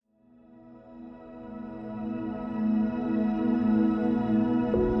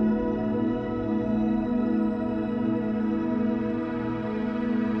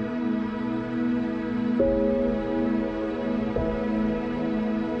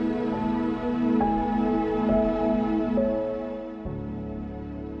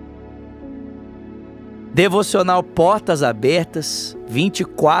Devocional Portas Abertas,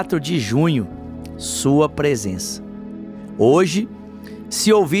 24 de junho, sua presença. Hoje,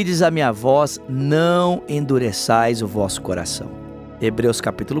 se ouvides a minha voz, não endureçais o vosso coração. Hebreus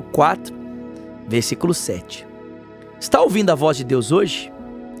capítulo 4, versículo 7. Está ouvindo a voz de Deus hoje?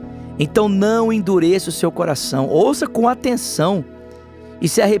 Então não endureça o seu coração, ouça com atenção e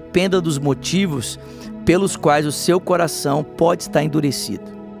se arrependa dos motivos pelos quais o seu coração pode estar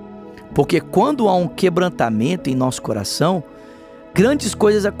endurecido. Porque quando há um quebrantamento em nosso coração, grandes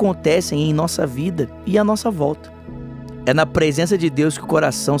coisas acontecem em nossa vida e à nossa volta. É na presença de Deus que o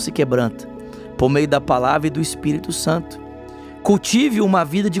coração se quebranta, por meio da palavra e do Espírito Santo. Cultive uma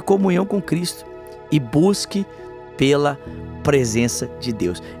vida de comunhão com Cristo e busque pela presença de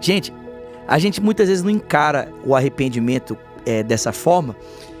Deus. Gente, a gente muitas vezes não encara o arrependimento dessa forma,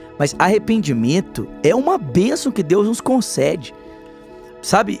 mas arrependimento é uma bênção que Deus nos concede.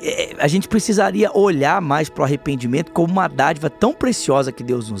 Sabe, a gente precisaria olhar mais para o arrependimento como uma dádiva tão preciosa que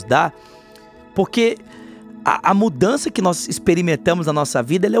Deus nos dá, porque a mudança que nós experimentamos na nossa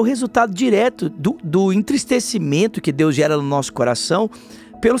vida, ela é o resultado direto do entristecimento que Deus gera no nosso coração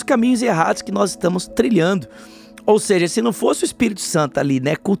pelos caminhos errados que nós estamos trilhando. Ou seja, se não fosse o Espírito Santo ali,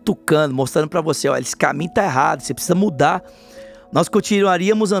 né, cutucando, mostrando para você, olha, esse caminho está errado, você precisa mudar, nós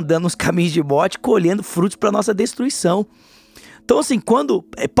continuaríamos andando nos caminhos de morte, colhendo frutos para nossa destruição. Então assim, quando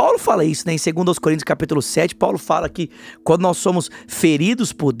Paulo fala isso, né, em 2 Coríntios capítulo 7, Paulo fala que quando nós somos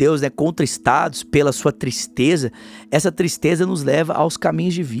feridos por Deus, né, contristados pela sua tristeza, essa tristeza nos leva aos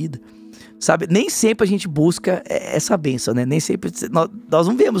caminhos de vida. Sabe, nem sempre a gente busca essa bênção, né? Nem sempre nós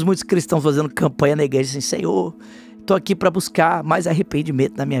não vemos muitos cristãos fazendo campanha na igreja assim, Senhor, estou aqui para buscar mais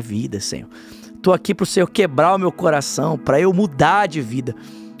arrependimento na minha vida, Senhor. Estou aqui para o Senhor quebrar o meu coração, para eu mudar de vida.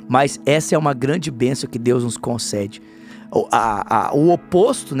 Mas essa é uma grande bênção que Deus nos concede. O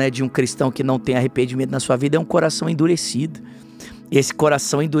oposto, né, de um cristão que não tem arrependimento na sua vida é um coração endurecido. Esse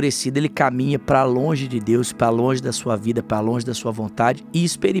coração endurecido, ele caminha para longe de Deus, para longe da sua vida, para longe da sua vontade e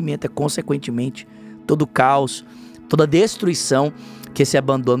experimenta, consequentemente, todo o caos, toda a destruição que esse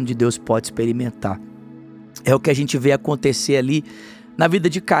abandono de Deus pode experimentar. É o que a gente vê acontecer ali na vida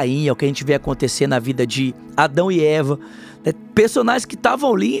de Caim, é o que a gente vê acontecer na vida de Adão e Eva, né? Personagens que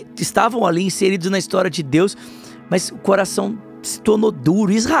estavam ali inseridos na história de Deus, mas o coração se tornou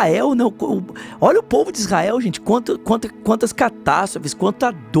duro. Israel, né? Olha o povo de Israel, gente, quantas catástrofes,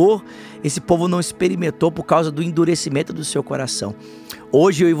 quanta dor esse povo não experimentou por causa do endurecimento do seu coração.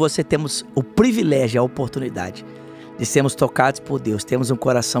 Hoje eu e você temos o privilégio, a oportunidade de sermos tocados por Deus, temos um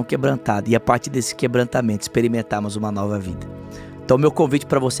coração quebrantado e a partir desse quebrantamento experimentarmos uma nova vida. Então meu convite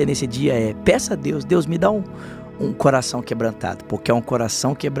para você nesse dia é, peça a Deus, Deus me dá um coração quebrantado, porque é um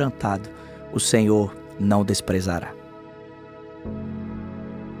coração quebrantado o Senhor não desprezará.